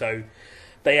initial thing. So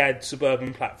they had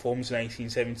suburban platforms in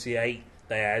 1878.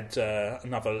 They had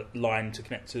another line to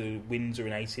connect to Windsor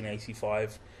in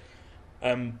 1885.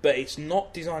 But it's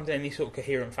not designed in any sort of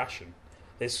coherent fashion.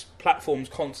 There's platforms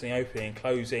constantly opening and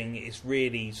closing. It's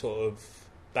really sort of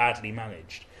badly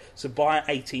managed. So by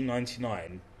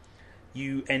 1899,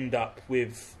 you end up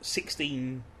with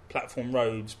 16 platform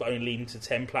roads, but only leading to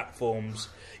 10 platforms.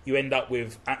 You end up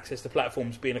with access to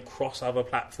platforms being across other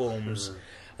platforms.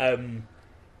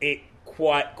 It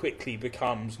quite quickly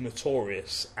becomes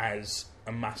notorious as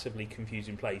a massively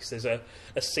confusing place. There's a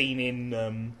scene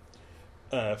in...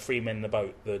 Three Men in the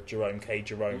Boat, the Jerome K.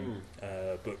 Jerome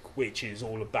book, which is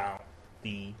all about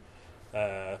the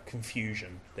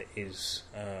confusion that is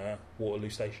Waterloo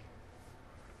Station.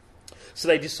 So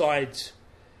they decide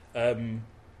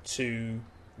to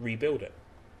rebuild it.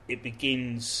 It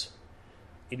begins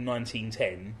in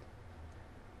 1910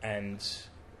 and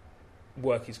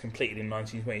work is completed in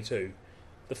 1922.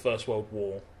 The First World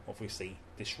War obviously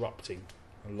disrupting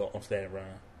a lot of their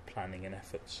planning and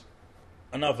efforts.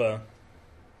 Another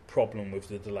problem with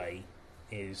the delay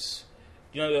is,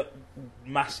 the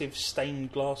massive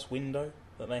stained glass window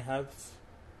that they have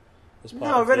as part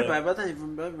No, I of read about it, but I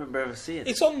don't remember ever seeing it.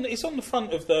 It's on the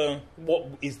front of what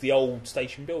is the old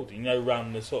station building,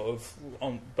 around the sort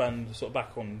of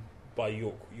back on by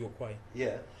York Way.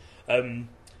 Yeah.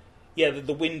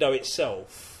 The window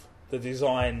itself, the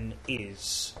design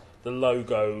is the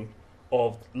logo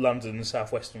of London and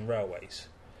South Western Railways.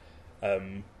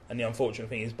 And the unfortunate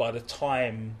thing is, by the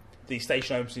time the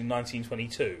station opens in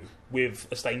 1922, with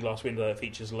a stained glass window that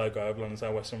features the logo of London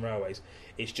South Western Railways,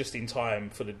 it's just in time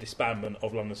for the disbandment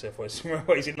of London South Western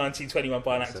Railways in 1921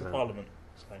 by an Act of Parliament.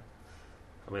 So.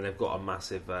 I mean, they've got a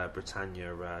massive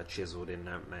Britannia chiselled in,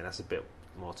 haven't they? That's a bit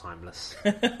more timeless.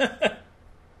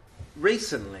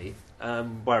 Recently,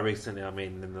 by recently I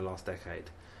mean in the last decade,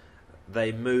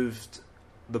 they moved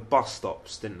the bus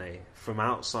stops, didn't they, from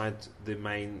outside the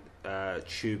main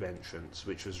tube entrance,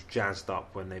 which was jazzed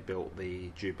up when they built the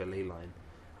Jubilee line.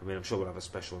 I mean, I'm sure we'll have a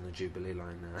special on the Jubilee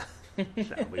line. No,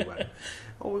 we won't.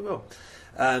 Oh, we will.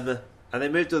 And they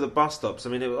moved all the bus stops. I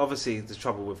mean, obviously the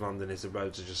trouble with London is the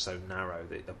roads are just so narrow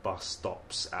that a bus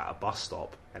stops at a bus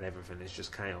stop and everything is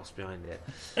just chaos behind it.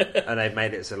 And they've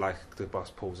made it so like the bus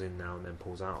pulls in now and then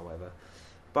pulls out or whatever.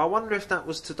 But I wonder if that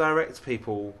was to direct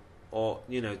people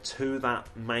to that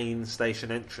main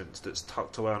station entrance that's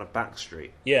tucked away on a back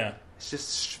street. Yeah. It's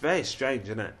just very strange,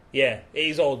 isn't it? Yeah, it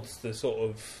is odd, the sort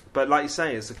of... But like you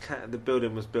say, the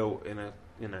building was built in a,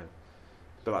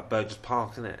 bit like Burgess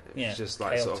Park, isn't it? It's just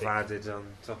like chaotic. sort of added on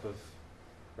top of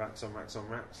racks on racks on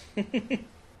racks.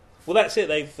 Well, that's it.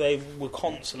 They were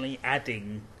constantly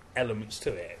adding elements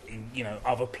to it.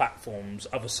 Other platforms,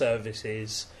 other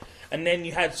services, and then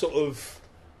you had sort of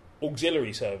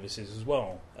auxiliary services as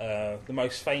well. The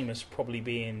most famous probably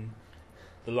being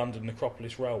the London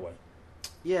Necropolis Railway.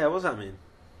 Yeah, what does that mean?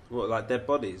 What, like dead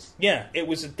bodies? Yeah, it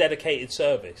was a dedicated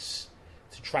service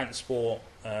to transport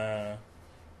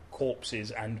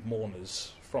corpses and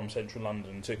mourners from central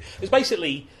London to... It's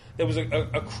basically, there was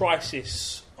a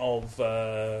crisis of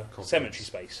cemetery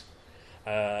space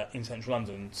in central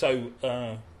London. So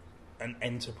an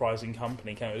enterprising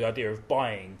company came up with the idea of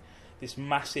buying this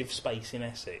massive space in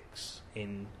Essex,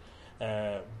 in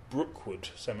Brookwood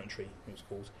Cemetery, it was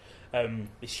called.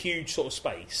 This huge sort of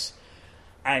space,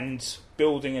 and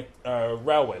building a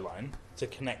railway line to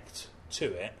connect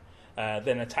to it,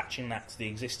 then attaching that to the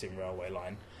existing railway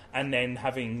line, and then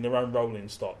having their own rolling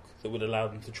stock that would allow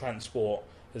them to transport,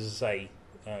 as I say,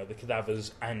 the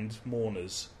cadavers and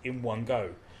mourners in one go.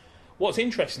 What's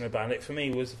interesting about it for me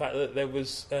was the fact that there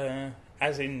was,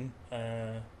 as in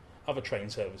other train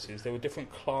services, there were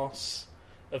different class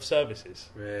of services.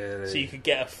 Really? So you could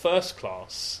get a first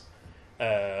class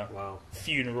wow.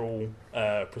 funeral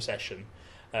procession,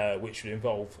 which would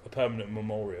involve a permanent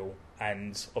memorial,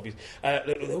 and obviously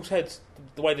they also had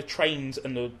the way the trains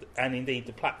and indeed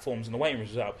the platforms and the waiting rooms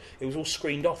was up. It was all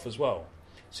screened off as well,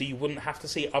 so you wouldn't have to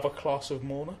see other class of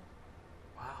mourner.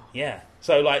 Wow. Yeah.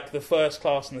 So like the first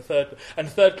class and the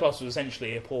third class was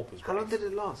essentially a pauper's grave. How long did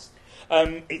it last?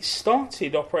 It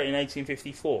started operating in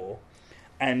 1854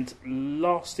 and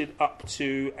lasted up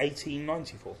to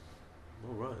 1894.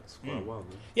 All right, it's quite a while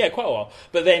then. Yeah, quite a while.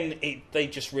 But then they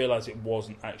just realised it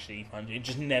wasn't actually fun. It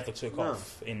just never took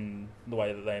off in the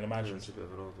way that they had imagined. It's a bit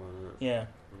of an odd one, isn't it? Yeah.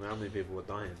 I mean, how many people were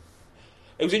dying?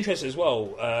 It was interesting as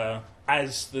well,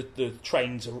 as the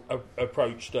trains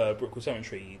approached Brookwood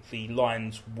Cemetery, the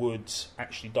lines would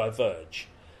actually diverge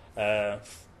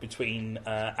between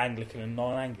Anglican and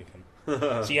non-Anglican.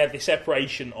 So you had the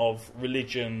separation of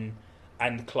religion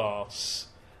and class.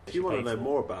 If you want to know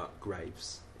more about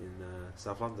graves in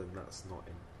South London, that's not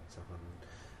in South London.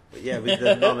 But yeah, with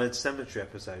the Nonard Cemetery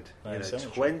episode,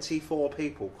 24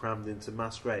 people crammed into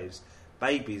mass graves,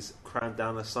 babies crammed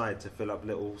down the side to fill up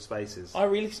little spaces. I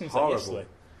re-listened to that yesterday.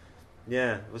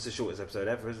 Yeah, it was the shortest episode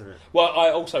ever, isn't it? Well,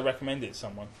 I also recommended it to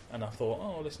someone, and I thought,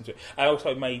 I'll listen to it. I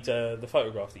also made the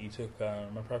photograph that you took,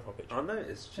 my profile picture. I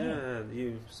noticed,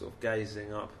 you sort of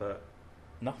gazing up at...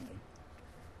 Nothing.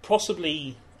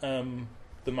 Possibly the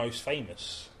most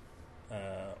famous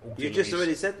You just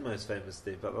already said the most famous,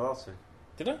 Steve, about the last thing.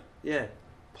 Did I? Yeah.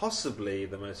 Possibly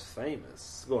the most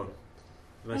famous. Go on.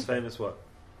 The most famous what?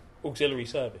 Auxiliary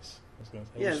service. I was going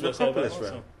to say. Yeah, the Necropolis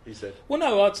Rail, you said. Well,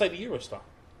 no, I'd say the Eurostar.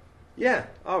 Yeah,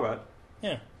 alright.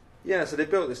 Yeah. Yeah, so they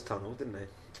built this tunnel, didn't they?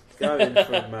 Going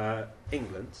from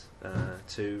England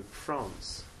to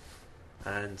France.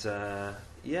 And, the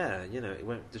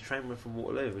train went from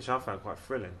Waterloo, which I found quite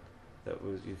thrilling. That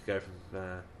was you could go from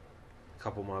a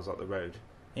couple miles up the road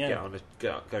Yeah.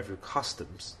 Go through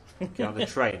customs, get on the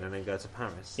train, and then go to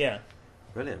Paris. Yeah.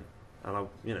 Brilliant. And I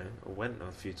went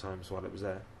a few times while it was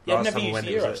there. Yeah, I've Last never time I used went,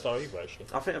 the it was Eurostar either, actually.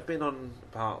 I think I've been on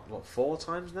about 4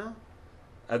 times now.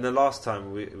 And the last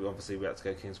time we had to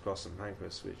go King's Cross and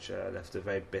Pancras, which left a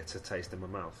very bitter taste in my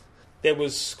mouth. There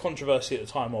was controversy at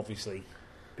the time, obviously,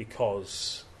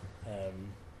 because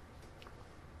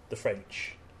the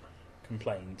French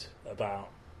complained about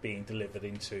being delivered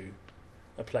into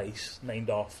a place named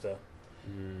after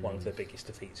one of their biggest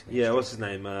defeats. In history. What's his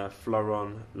name?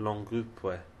 Florent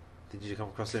Longoupe. Did you come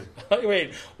across him? I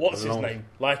mean, what's his name?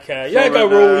 Like, Florent, go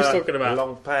Raw, he's talking about.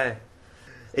 Longpe.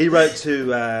 He wrote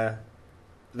to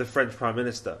the French Prime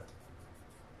Minister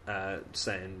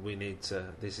saying,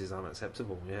 this is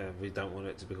unacceptable. Yeah, we don't want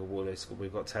it to be called Waterloo School.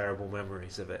 We've got terrible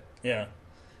memories of it. Yeah.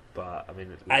 But, I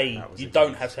mean... you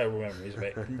don't have terrible memories of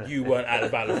it. You weren't at the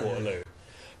Battle of Waterloo.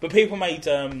 But people made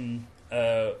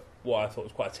what I thought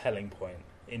was quite a telling point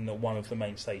in one of the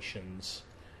main stations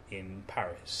in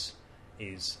Paris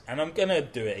is... And I'm going to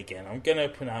do it again. I'm going to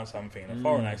pronounce something in a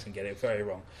foreign accent, get it very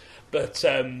wrong. But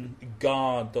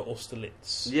Gare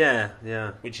d'Austerlitz.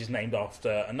 Yeah. Which is named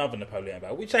after another Napoleon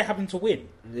battle, which they happened to win.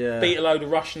 Yeah. Beat a load of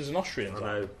Russians and Austrians. I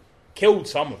know. Killed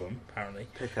some of them, apparently.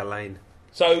 Pick a lane.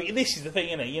 So this is the thing,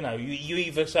 isn't it? You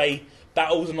either say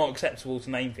battles are not acceptable to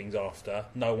name things after,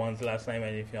 no one's allowed to name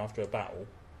anything after a battle,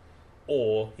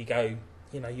 or you go,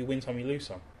 you win some, you lose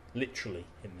some. Literally,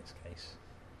 in this case.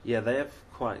 Yeah, they have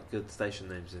quite good station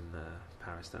names in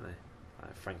Paris, don't they?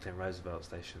 Like Franklin Roosevelt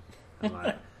Station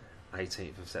and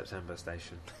 18th of September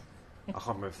Station. I can't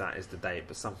remember if that is the date,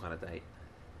 but some kind of date.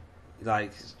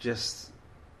 Like, just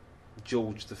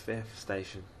George V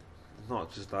Station.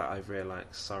 Not just like over here, like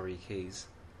Surrey Quays.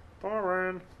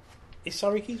 Boring. Is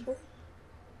Surrey Quays boring?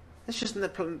 It's just in the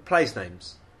place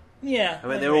names. Yeah. I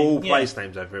mean, they're all place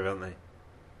names over here, aren't they?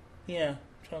 Yeah. I'm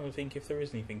trying to think if there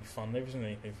is anything fun. There isn't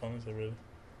anything fun, is there really?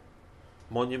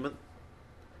 Monument.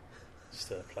 Just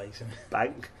a place, isn't it?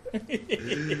 Bank.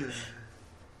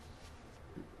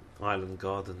 Island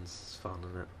Gardens is fun,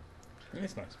 isn't it?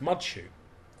 It's nice. Mud Shoot.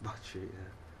 Mud Shoot,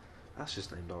 yeah. That's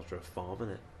just named after a farm,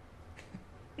 isn't it?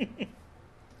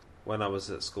 When I was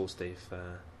at school, Steve,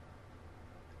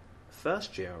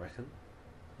 first year, I reckon,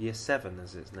 year 7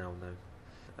 as it's now known,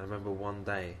 I remember one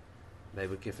day they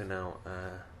were giving out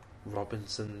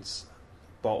Robinson's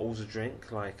bottles of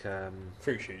drink, like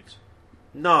Fruit Shoots.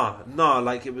 No,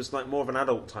 like it was like more of an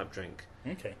adult type drink.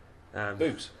 Okay.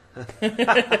 Booze.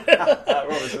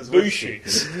 Booze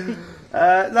Shoots.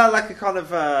 No, like a kind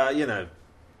of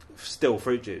still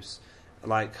fruit juice,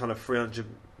 like kind of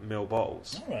 300ml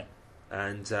bottles. All right.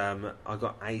 And I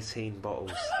got 18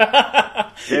 bottles.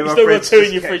 You still got 2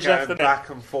 in your fridge after that. Back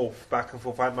and forth. I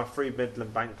had my free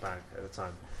Midland bank bag at the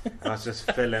time, and I was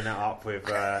just filling it up with.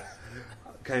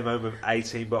 Came home with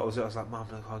 18 bottles. I was like, Mum,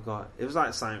 look, I got. It was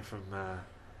like something from. I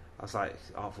was like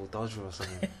Artful Dodger or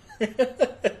something.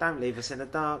 Don't leave us in the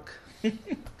dark.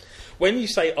 When you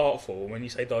say artful, when you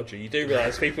say dodger, you do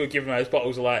realise people who are giving those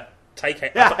bottles are like. Take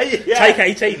 18.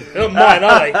 They're not mine,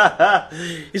 are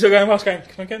they? He's going past going,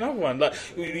 can I get another one? Like,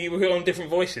 we were on different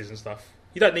voices and stuff.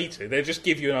 You don't need to. They'll just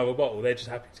give you another bottle. They're just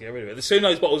happy to get rid of it. The sooner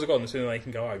those bottles are gone, the sooner they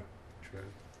can go home. True.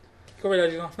 You've got to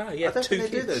realise enough now. Yeah, I don't 2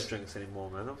 think they kids. do those drinks anymore,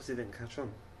 man. Obviously didn't catch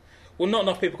on. Well, not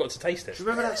enough people got to taste it. Do you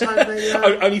remember that time they...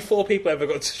 Only 4 people ever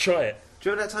got to try it. Do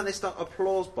you remember that time they stuck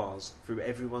applause bars through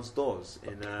everyone's doors?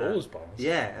 Applause bars?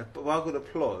 Yeah, but I got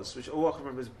applause, which all I can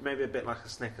remember is maybe a bit like a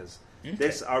Snickers. Okay.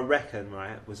 This, I reckon,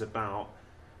 right, was about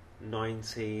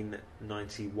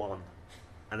 1991.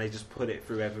 And they just put it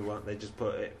through everyone. They just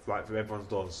put it like through everyone's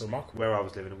doors. Remarkable. Where I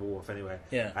was living in Woolworth, anyway.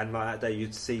 Yeah. And like that day,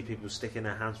 you'd see people sticking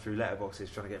their hands through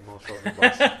letterboxes trying to get more shots of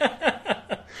bars.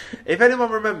 If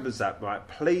anyone remembers that, right,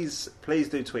 please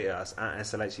do tweet at us at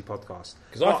SLHC Podcast.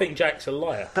 Because I think Jack's a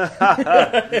liar.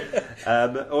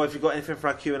 Or if you've got anything for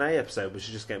our Q&A episode, which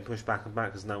is just getting pushed back and back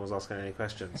because no one's asking any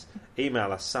questions,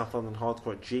 email us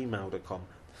southlondonhardcore@gmail.com,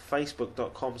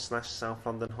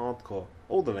 facebook.com/southlondonhardcore.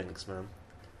 All the links, man.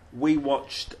 We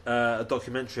watched a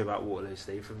documentary about Waterloo,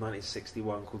 Steve, from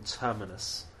 1961 called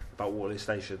Terminus, about Waterloo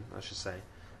Station, I should say,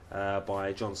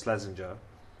 by John Schlesinger.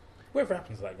 Whatever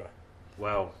happened to that guy?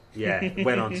 Well, yeah,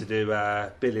 went on to do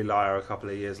Billy Liar a couple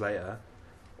of years later.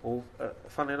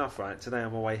 Funny enough, right, today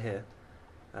on my way here,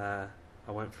 I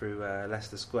went through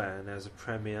Leicester Square and there was a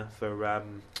premiere for a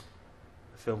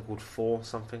film called Four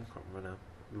something, can't remember now,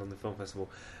 London Film Festival,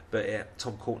 but yeah,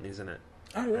 Tom Courtenay's in it.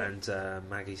 Oh, right. And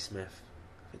Maggie Smith.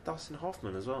 I think Dustin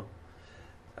Hoffman as well.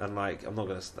 And like, I'm not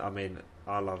going to... I mean,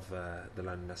 I love The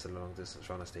Loneliness of the Long Distance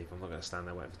Runner, Steve. I'm not going to stand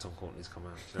there waiting for Tom Courtenay to come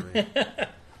out. Do you know what I mean?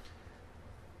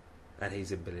 And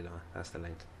he's in Billy Liar. That's the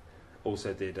link.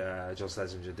 also did John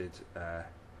Schlesinger did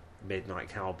Midnight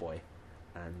Cowboy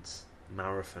and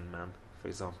Marathon Man, for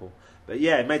example. But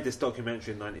yeah, it made this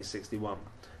documentary in 1961,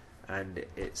 and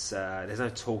it's there's no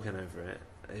talking over it.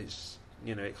 It's,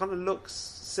 you know, it kind of looks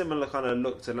similar kind of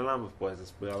look to the Lambeth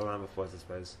Boys. We are the Lambeth Boys, I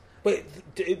suppose. But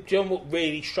do you know what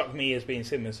really struck me as being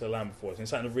similar to the Lambeth Boys, and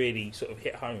something that really sort of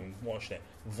hit home watching it?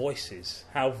 Voices.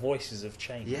 How voices have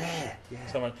changed. Yeah.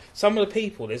 Some of the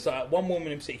people, there's like one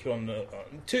woman in particular on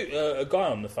the a guy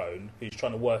on the phone who's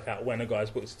trying to work out when a guy's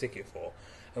booked a ticket for,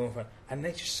 and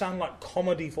they just sound like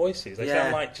comedy voices. They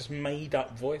sound like just made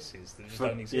up voices that just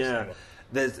don't exist anymore.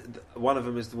 There's one of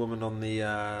them is the woman on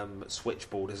the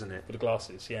switchboard, isn't it? With the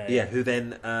glasses, Yeah, who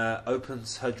then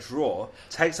opens her drawer,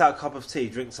 takes out a cup of tea,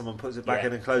 drinks some, and puts it back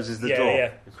in and closes the drawer.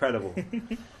 Yeah. Incredible.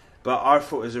 But I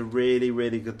thought it was a really,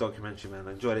 really good documentary, man.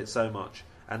 I enjoyed it so much.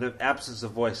 And the absence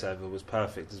of voiceover was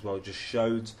perfect as well. It just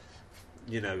showed,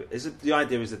 you know, the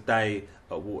idea is a day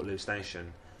at Waterloo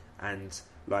Station, and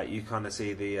like you kind of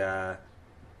see the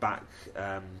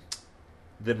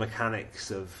the mechanics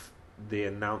of the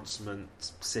announcement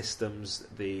systems,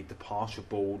 the departure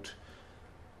board,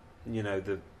 you know,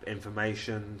 the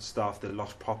information stuff, the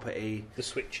lost property, the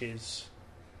switches.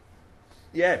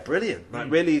 Yeah, brilliant. Like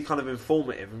really kind of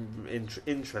informative and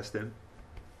interesting.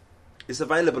 It's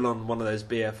available on one of those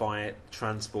BFI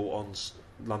Transport on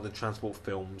London Transport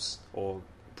Films or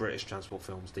British Transport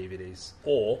Films DVDs.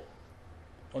 Or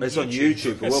it's on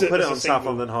YouTube. We'll put it on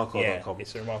southlondonhardcore.com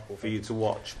it's a remarkable for you to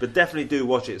watch. But definitely do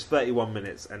watch it. It's 31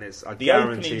 minutes and it's a the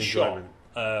guarantee opening enjoyment.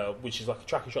 Shot, which is like a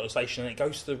tracking shot of the station, and it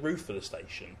goes to the roof of the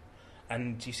station,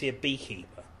 and you see a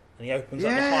beekeeper, and he opens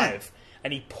up the hive,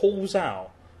 and he pulls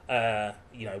out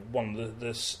one of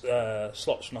the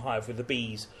slots from the hive with the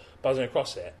bees buzzing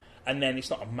across it, and then it's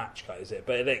not a match cut, is it?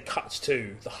 But it cuts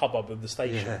to the hubbub of the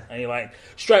station, and you're like,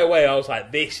 straight away I was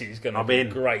like, this is going to be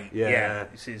great. Yeah,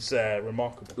 this is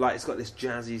remarkable. Like, it's got this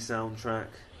jazzy soundtrack.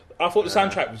 I thought the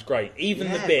soundtrack was great.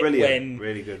 Even the bit when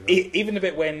really good. Even the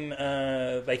bit when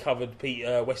they covered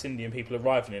West Indian people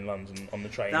arriving in London on the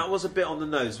train. That was a bit on the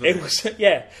nose. Wasn't it was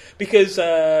because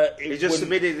it just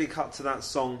immediately cut to that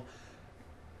song.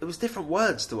 It was different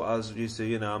words to what I was used to,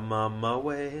 you know. I'm on my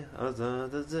way.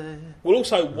 Well,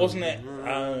 also, wasn't it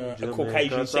a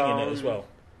Caucasian singing it as well?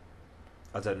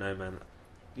 I don't know, man.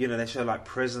 You know, they show like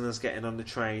prisoners getting on the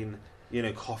train. You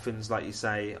know, coffins, like you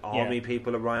say, army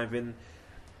people arriving.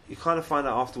 You kind of find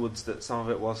out afterwards that some of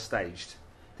it was staged.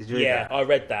 Did you read that? Yeah, I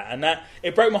read that, and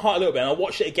it broke my heart a little bit. And I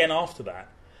watched it again after that,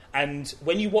 and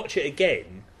when you watch it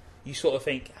again, you sort of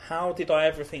think, how did I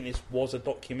ever think this was a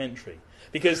documentary?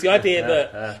 Because the idea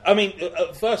that, I mean,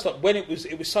 at first, like, when it was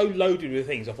so loaded with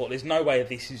things, I thought, there's no way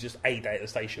this is just a day at the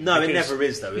station. No, it never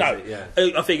is, though, is it?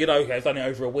 Yeah. I figured, okay, I've done it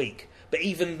over a week. But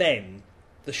even then,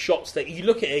 the shots that you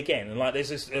look at it again, and like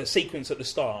there's a sequence at the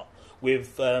start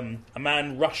with a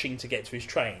man rushing to get to his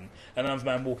train, and another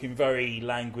man walking very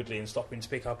languidly and stopping to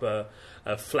pick up a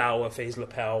flower for his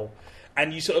lapel.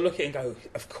 And you sort of look at it and go,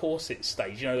 of course it's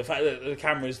staged. You know, the fact that the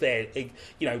camera's there,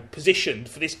 you know, positioned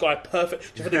for this guy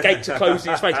perfect, for the gate to close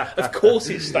in his face. Of course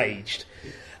it's staged.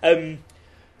 I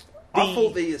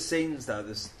thought the scenes, though,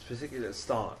 particularly at the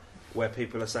start, where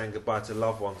people are saying goodbye to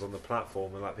loved ones on the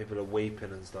platform and like people are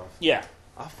weeping and stuff. Yeah.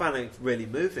 I found it really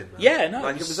moving, man. Yeah, no.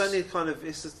 Like, it was only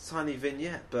it's a tiny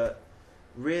vignette, but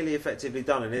really effectively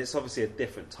done. And it's obviously a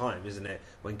different time, isn't it?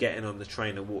 When getting on the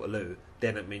train at Waterloo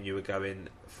didn't mean you were going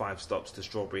 5 stops to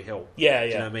Strawberry Hill. Yeah, Do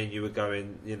you know what I mean? You were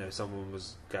going, you know, someone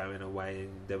was going away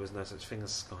and there was no such thing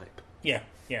as Skype. Yeah.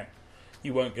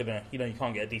 You weren't gonna, you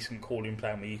can't get a decent calling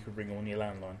plan where you could ring on your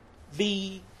landline.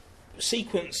 The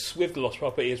sequence with the lost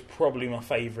property is probably my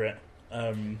favourite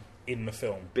in the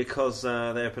film. Because they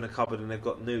open a cupboard and they've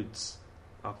got nudes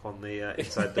up on the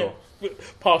inside door.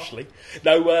 Partially.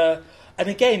 No, and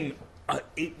again,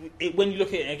 when you look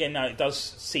at it again now, it does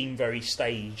seem very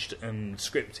staged and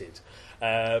scripted.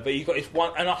 But you've got this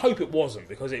one, and I hope it wasn't,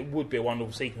 because it would be a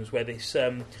wonderful sequence where this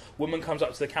woman comes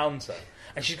up to the counter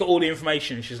and she's got all the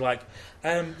information. And she's like,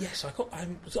 "Yes, I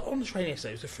was on the train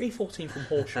yesterday. It was a 3:14 from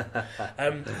Horsham.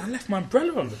 I left my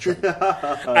umbrella on the train."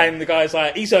 And the guy's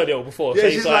like, he's heard it all before. Yeah, so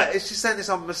she's like, she's saying this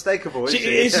unmistakable.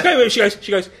 It's great.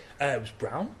 She goes. It was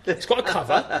brown. It's got a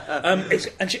cover.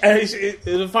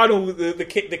 The final,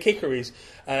 the kicker is,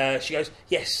 she goes,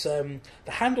 "Yes, the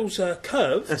handles are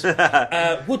curved,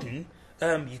 wooden.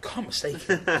 You can't mistake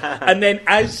it." And then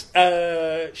as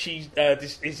she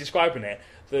is describing it,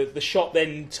 the shot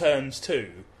then turns to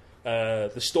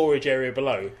the storage area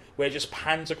below, where it just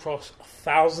pans across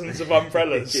thousands of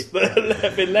umbrellas that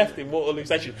have been left in Waterloo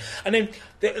Station. And then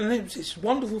it's this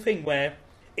wonderful thing where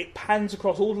it pans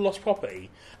across all the lost property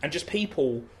and just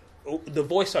people the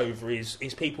voiceover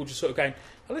is people just sort of going,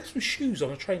 I left some shoes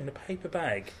on a train in a paper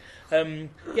bag. Yeah,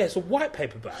 it's a white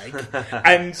paper bag.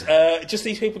 And just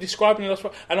these people describing it.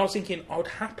 And I was thinking, I would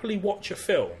happily watch a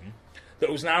film that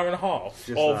was an hour and a half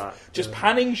just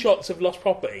panning shots of lost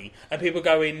property and people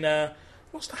going,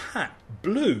 what's the hat?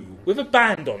 Blue with a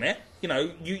band on it.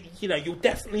 You'll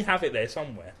definitely have it there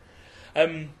somewhere.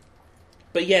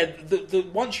 But yeah,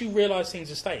 once you realise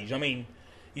things are staged, I mean,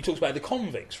 you talked about the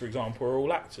convicts, for example, are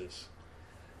all actors.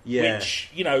 Yeah.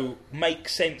 Which,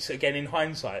 makes sense again in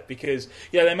hindsight because,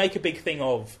 they make a big thing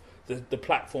of the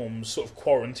platforms sort of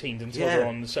quarantined until they're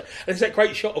on the show. And there's that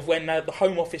great shot of when the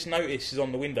Home Office notice is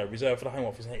on the window, reserved for the Home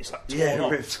Office, and it's like torn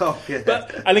off. Ripped off,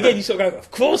 yeah. And again, you sort of go, of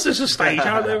course there's a stage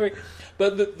out there.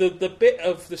 But the bit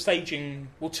of the staging,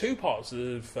 two parts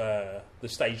of the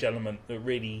stage element that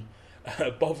really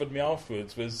bothered me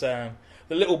afterwards was the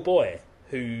little boy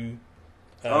who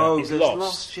is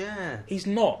lost. Yeah. He's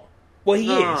not. Well,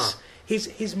 he is.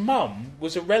 His mum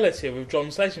was a relative of John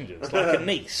Schlesinger's, like a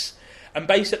niece. And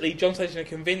basically, John Schlesinger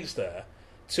convinced her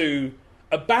to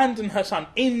abandon her son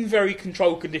in very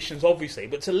controlled conditions, obviously,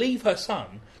 but to leave her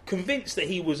son, convinced that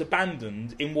he was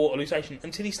abandoned in Waterloo Station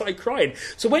until he started crying.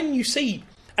 So when you see...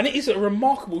 And it is a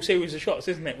remarkable series of shots,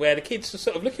 isn't it, where the kids are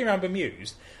sort of looking around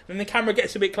bemused, and then the camera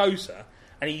gets a bit closer,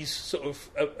 and he's sort of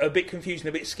a bit confused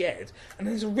and a bit scared, and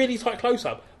then there's a really tight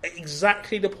close-up at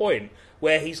exactly the point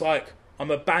where he's like,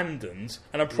 I'm abandoned,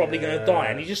 and I'm probably going to die,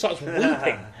 and he just starts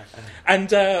weeping.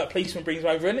 And a policeman brings him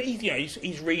over, and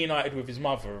he's reunited with his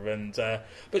mother, and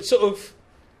but sort of,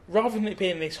 rather than it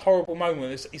being this horrible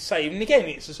moment, it's saying, and again,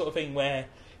 it's the sort of thing where,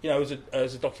 as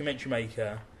a documentary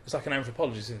maker, it's like an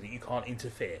anthropologist, isn't it? You can't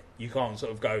interfere. You can't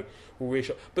sort of go, well,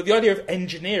 reassure. But the idea of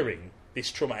engineering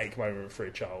this traumatic moment for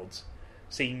a child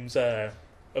seems a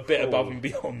bit above and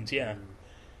beyond, yeah.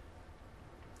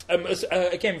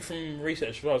 Again, from research,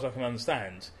 as far as I can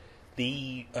understand,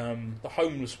 the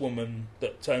homeless woman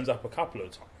that turns up a couple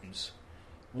of times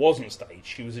wasn't staged.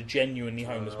 She was a genuinely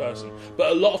homeless person.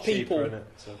 But a lot of people...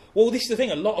 Well, this is the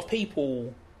thing. A lot of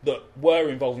people that were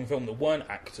involved in the film that weren't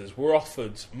actors were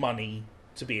offered money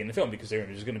to be in the film because their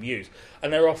image was going to be used.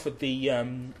 And they're offered the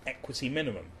equity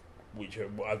minimum, which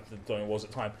I don't know was at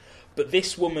the time. But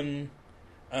this woman...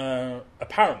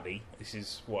 apparently, this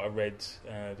is what I read,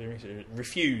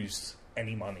 refused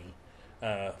any money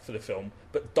for the film,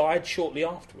 but died shortly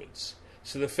afterwards.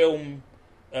 So the film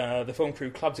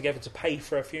crew clubbed together to pay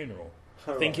for her funeral.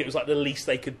 I think it was like the least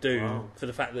they could do for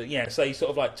the fact that, so they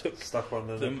sort of like stuck on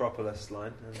the Necropolis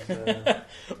line, and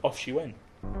off she went.